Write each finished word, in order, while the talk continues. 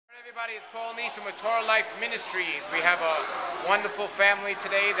Everybody, it's Paul Neeson with Torah Life Ministries. We have a wonderful family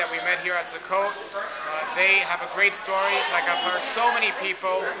today that we met here at Sukkot. They have a great story. Like I've heard so many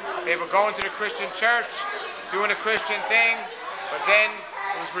people, they were going to the Christian church, doing a Christian thing, but then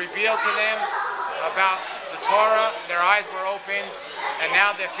it was revealed to them about the Torah, their eyes were opened, and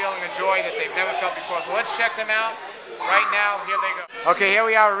now they're feeling a joy that they've never felt before. So let's check them out. Right now, here they go. Okay, here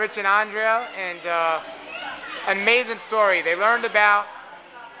we are with Rich and Andrea, and an amazing story. They learned about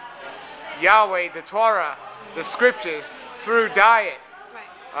Yahweh, the Torah, the scriptures, through diet.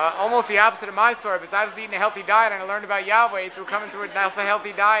 Right. Almost the opposite of my story, because I was eating a healthy diet and I learned about Yahweh through coming through a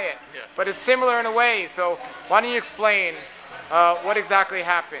healthy diet. Yeah. But it's similar in a way, so why don't you explain what exactly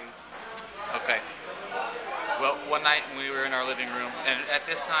happened? Okay. Well, one night we were in our living room, and at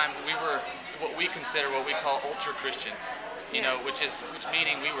this time we were what we consider what we call ultra Christians. You know, which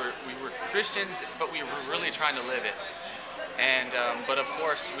meaning we were Christians, but we were really trying to live it. And but of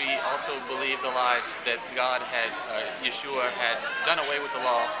course, we also believed the lies that God had, Yeshua had done away with the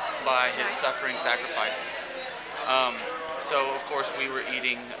law by his suffering sacrifice. So of course, we were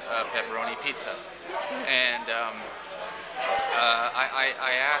eating pepperoni pizza, and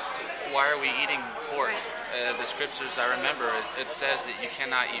I asked, "Why are we eating pork?" The scriptures, I remember, it says that you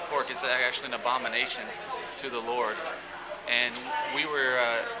cannot eat pork. It's actually an abomination to the Lord. And we were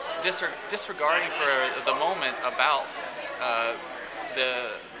disregarding for the moment about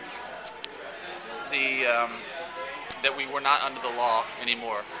that we were not under the law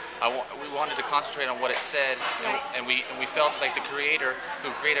anymore. We wanted to concentrate on what it said, and we felt like the Creator,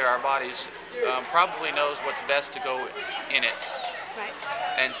 who created our bodies, probably knows what's best to go in it. Right.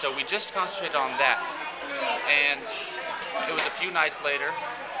 And so we just concentrated on that. And it was a few nights later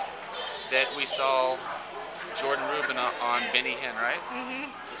that we saw Jordan Rubin on Benny Hinn, right?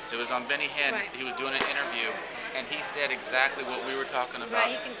 Mm-hmm. It was on Benny Hinn. Right. He was doing an interview, and he said exactly what we were talking about.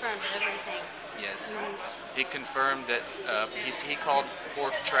 Right, he confirmed everything. Yes. Mm-hmm. He confirmed that he called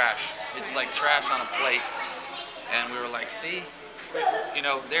pork trash. It's like trash on a plate. And we were like, see, you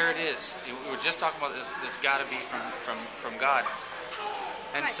know, there it is. We were just talking about this. This got to be from God.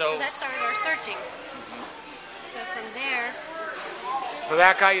 And right, so that started our searching. Mm-hmm. So from there. So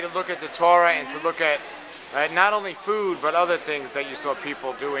that got you to look at the Torah and to look at not only food, but other things that you saw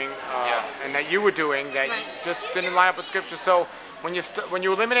people doing, and that you were doing that just didn't line up with Scripture. So when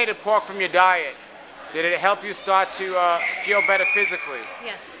you eliminated pork from your diet, did it help you start to feel better physically?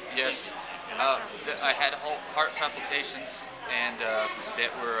 Yes. Yes. I had heart palpitations, and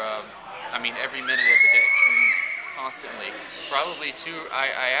that were, I mean, every minute of the day, constantly. Probably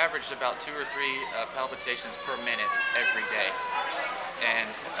I averaged about 2 or 3 palpitations per minute every day. And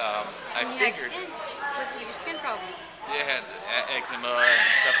I figured... With your skin problems. They had eczema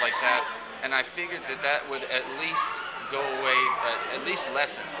and stuff like that, and I figured that would at least go away, at least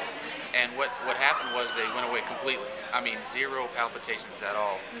lessen. And what happened was they went away completely. I mean, 0 palpitations at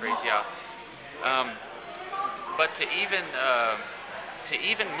all. Praise Yah. But to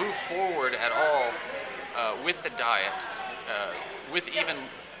even move forward at all with the diet, with even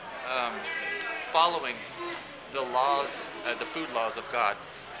following the laws, the food laws of God,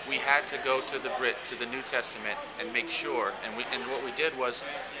 we had to go to the New Testament and make sure. And what we did was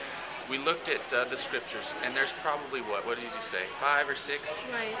we looked at the scriptures, and there's probably what did you say, 5 or 6?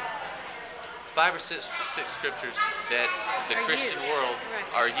 Right. 5 or 6 scriptures that the Christian world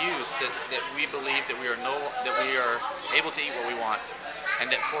are used that we believe that we are able to eat what we want, and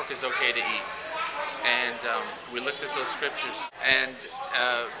that pork is okay to eat. And we looked at those scriptures, and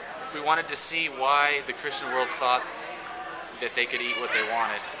we wanted to see why the Christian world thought that they could eat what they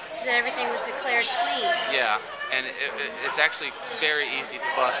wanted. That everything was declared clean. Yeah, and it's actually very easy to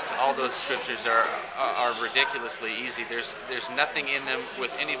bust. All those scriptures are ridiculously easy. There's nothing in them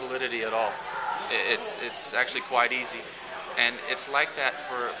with any validity at all. It's actually quite easy, and it's like that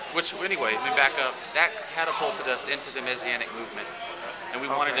which anyway, we back up. That catapulted us into the Messianic movement, and we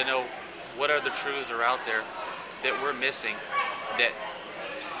wanted to know what other truths are out there that we're missing, that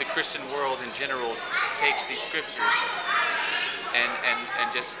the Christian world in general takes these scriptures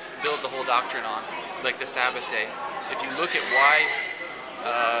and just builds a whole doctrine on, like the Sabbath day. If you look at why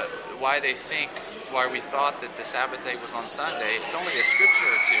we thought that the Sabbath day was on Sunday, it's only a scripture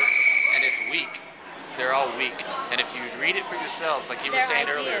or 2, and it's weak. They're all weak. And if you read it for yourselves, like you were saying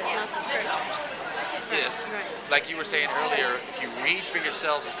earlier. Not the scriptures. Yes. Right. Like you were saying earlier, if you read for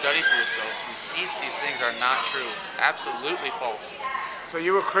yourselves and study for yourselves, you see that these things are not true. Absolutely false. So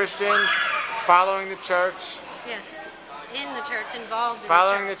you were Christian, following the church? Yes. In the church, involved in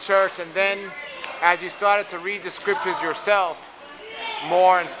following the church, and then as you started to read the scriptures yourself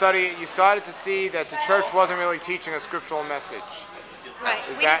more and study it, you started to see that the church wasn't really teaching a scriptural message. Right.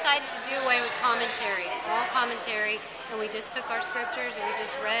 Is We that- decided to do away with commentary, all commentary, and we just took our scriptures and we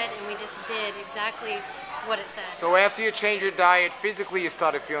just read and we just did exactly what it said. So after you changed your diet, physically you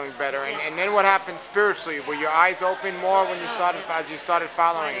started feeling better, and, Yes. and then what happened spiritually? Were your eyes open more when you Oh, started, yes. as you started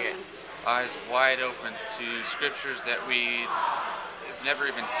following Wide it? open. Eyes wide open to scriptures that we have never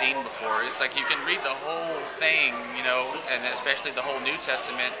even seen before. It's like you can read the whole thing, you know, and especially the whole New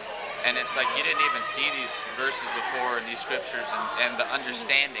Testament, and it's like you didn't even see these verses before in these scriptures, and the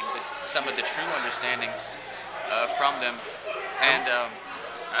understanding, some of the true understandings from them. And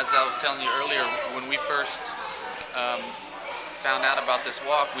as I was telling you earlier, when we first found out about this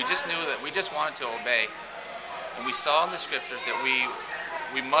walk, we just knew that we just wanted to obey. And we saw in the scriptures that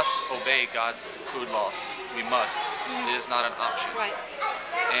we must obey God's food laws. We must. It is not an option. Right.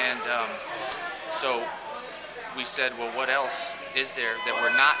 And so we said, well, what else is there that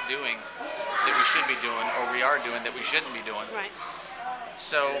we're not doing that we should be doing, or we are doing that we shouldn't be doing? Right.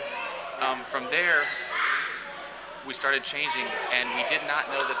 So from there, we started changing, and we did not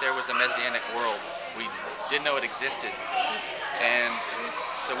know that there was a Messianic world. We didn't know it existed. And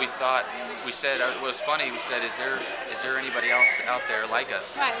so we thought, we said, it was funny, we said, is there anybody else out there like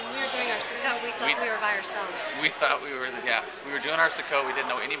us? Right. When we were doing our Sukkot, we thought we were by ourselves. We thought we were, we were doing our Sukkot. We didn't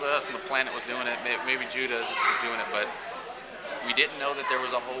know anybody else on the planet was doing it. Maybe Judah was doing it, but we didn't know that there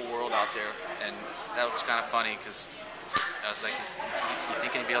was a whole world out there. And that was kind of funny, because I was like, you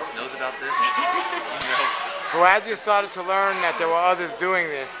think anybody else knows about this? You know? So as you started to learn that there were others doing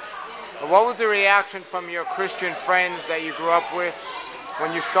this, what was the reaction from your Christian friends that you grew up with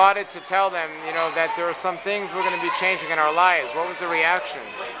when you started to tell them, you know, that there are some things we're going to be changing in our lives? What was the reaction?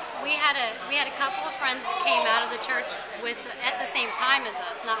 We had a couple of friends that came out of the church at the same time as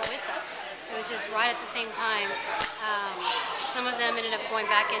us, not with us. It was just right at the same time. Some of them ended up going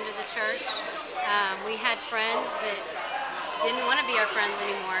back into the church. We had friends that didn't want to be our friends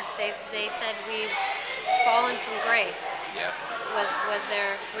anymore. They said we've fallen from grace. Yeah. Was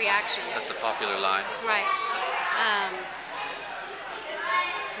their reaction. That's a popular line. Right.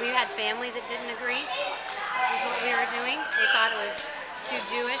 We had family that didn't agree with what we were doing. They thought it was too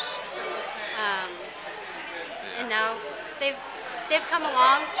Jewish. And now they've come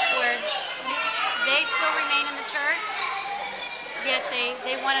along where they still remain in the church, yet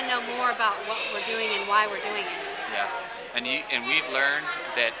they want to know more about what we're doing and why we're doing it. Yeah. And we've learned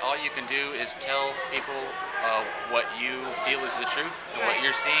that all you can do is tell people what you feel is the truth, and what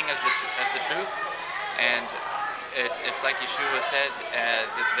you're seeing as the truth. And it's like Yeshua said,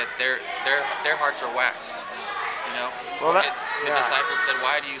 that their hearts are waxed. You know, Well, the disciples said,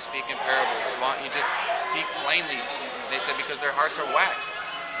 "Why do you speak in parables? Why don't you just speak plainly?" They said, "Because their hearts are waxed."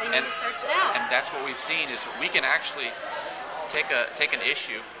 They need to search it out. And that's what we've seen, is we can actually take an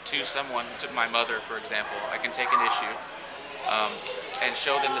issue to someone, to my mother, for example. I can take an issue and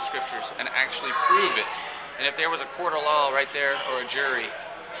show them the scriptures and actually prove it. And if there was a court of law right there, or a jury,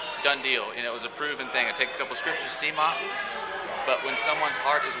 done deal. You know, it was a proven thing. I take a couple scriptures, see, Ma. But when someone's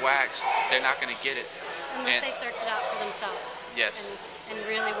heart is waxed, they're not going to get it. Unless they search it out for themselves. Yes. And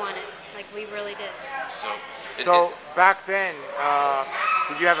really want it, like we really did. So Back then,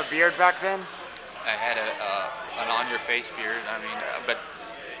 did you have a beard back then? I had an on-your-face beard. I mean, but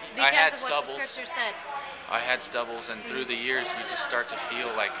Because I had of what stubbles. the scripture said. I had stubbles, and through the years, you just start to feel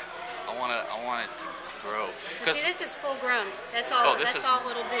like I want it to grow. See, this is full grown. That's all. this that's is- all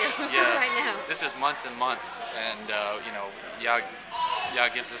it'll do Yeah, right now. This is months and months, and you know, Yah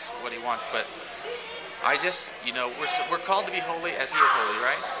gives us what He wants. But I just, you know, we're called to be holy as He is holy,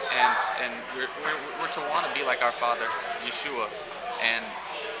 right? And we're to want to be like our Father, Yeshua. And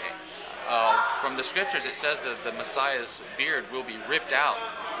from the scriptures, it says that the Messiah's beard will be ripped out,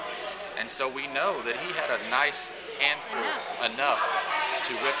 and so we know that He had a nice handful, enough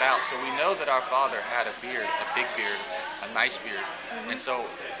to rip out. So we know that our Father had a beard, a big beard, a nice beard, and so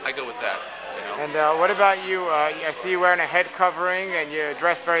I go with that. You know? And what about you? I see you wearing a head covering, and you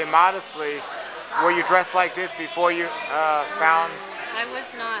dress very modestly. Were you dressed like this before you found I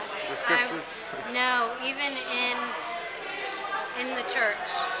was not. the scriptures? No, even in the church,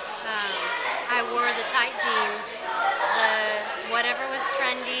 I wore the tight jeans, whatever was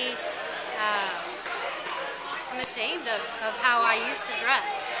trendy. I'm ashamed of how I used to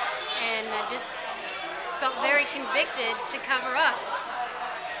dress, and I just felt very convicted to cover up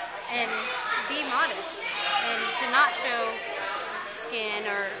and be modest and to not show skin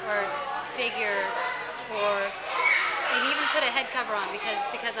or figure and even put a head cover on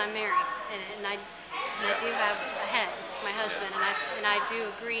because I'm married and I do have a head, my husband, and I do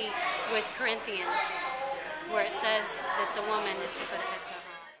agree with Corinthians where it says that the woman is to put a head cover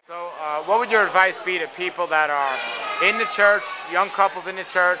on. So what would your advice be to people that are in the church, young couples in the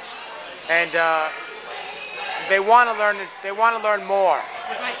church, and they want to learn more?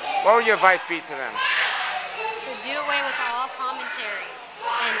 Right. What would your advice be to them? To do away with all commentary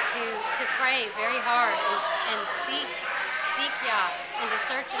and to pray very hard and seek Yah and to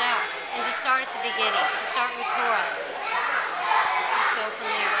search it out and to start at the beginning, to start with Torah. Just go from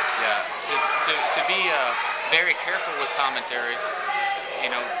there. Yeah, to be very careful with commentary.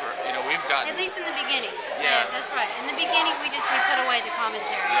 We've got. At least in the beginning. Yeah. That's right. In the beginning, we put away the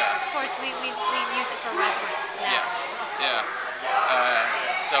commentary. Yeah. Of course, we use it for reference now. Yeah.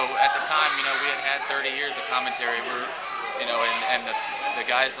 So at the time, we had 30 years of commentary. And the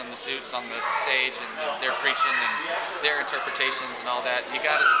guys on the suits on the stage and they're preaching and their interpretations and all that. You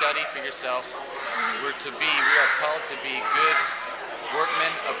got to study for yourself. We are called to be good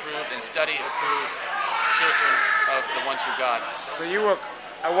workmen, approved and study approved children of the one true God. So you were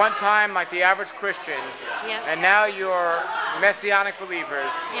at one time like the average Christian, Yep. and now you're Messianic believers.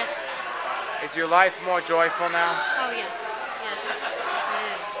 Yes. Is your life more joyful now? Oh yes. Yes.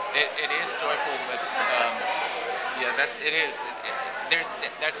 It is. It is joyful, but it is.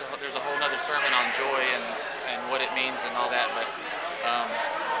 There's a whole other sermon on joy and what it means and all that. But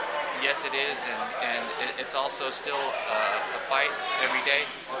yes, it is, and it's also still a fight every day.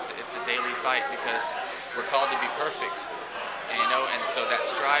 It's a daily fight because we're called to be perfect, and so that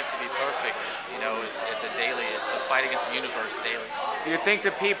strive to be perfect, is a daily. It's a fight against the universe daily. Do you think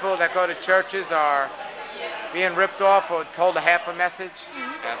the people that go to churches are being ripped off or told a half a message?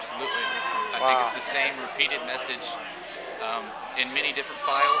 Absolutely. I think it's the same repeated message in many different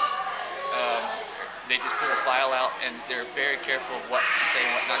files. They just pull a file out and they're very careful of what to say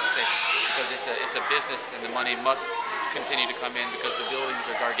and what not to say because it's a business and the money must continue to come in because the buildings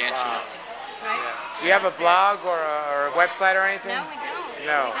are gargantuan. Right. Do you have a blog or a website or anything? No, we don't.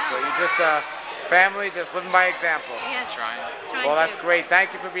 No. So you just family, just living by example. Yes. Trying. Well, that's great.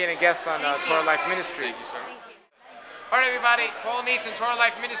 Thank you for being a guest on Torah Life Ministries. Thank you, sir. All right, everybody. Paul Neese and Torah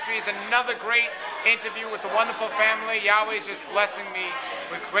Life Ministries. Another great interview with a wonderful family. Yahweh's just blessing me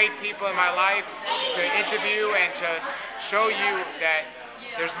with great people in my life to interview and to show you that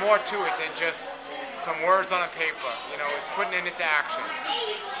there's more to it than just some words on a paper. It's putting it into action.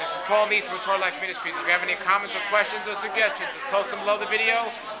 This is Paul Neese with Torah Life Ministries. If you have any comments or questions or suggestions, just post them below the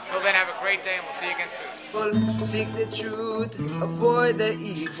video. Till then, have a great day, and we'll see you again soon. Seek the truth, avoid the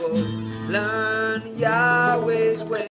evil, learn Yahweh's way.